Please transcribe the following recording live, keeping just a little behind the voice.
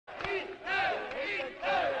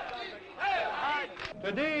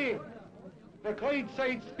Today, the Clyde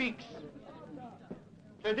side speaks.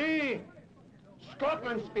 Today,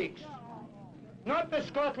 Scotland speaks. Not the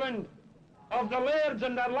Scotland of the lairds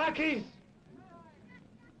and their lackeys.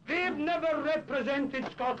 They've never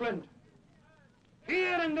represented Scotland.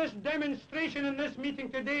 Here in this demonstration, in this meeting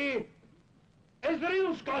today, is the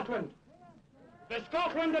real Scotland. The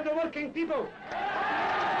Scotland of the working people.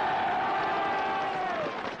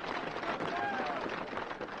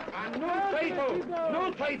 And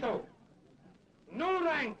no title, no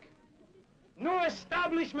rank, no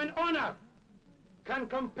establishment honour can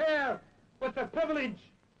compare with the privilege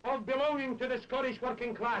of belonging to the Scottish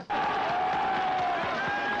working class.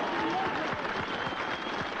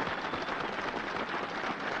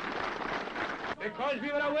 Because we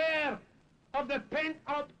were aware of the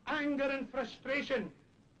pent-up anger and frustration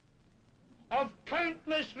of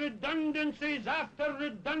countless redundancies after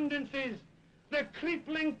redundancies, the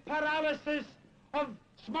crippling paralysis of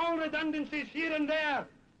small redundancies here and there,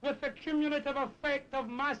 with the cumulative effect of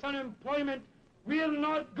mass unemployment. We're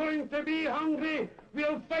not going to be hungry.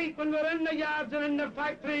 We'll fight when we're in the yards and in the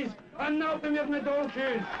factories, and not when we're in the dole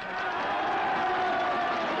shoes.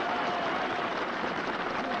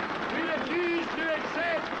 We refuse to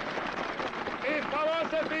accept a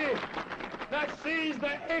philosophy that says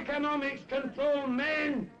that economics control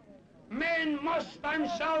men. Men must and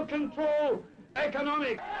shall control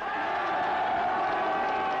economics.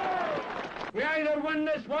 We either win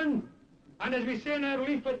this one, and as we say in our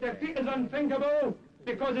leaflet, defeat is unthinkable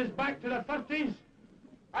because it's back to the 30s.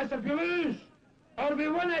 As if we lose, or we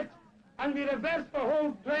win it, and we reverse the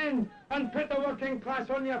whole trend and put the working class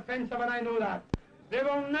on the offensive, and I know that. They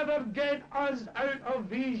will never get us out of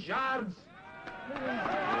these yards.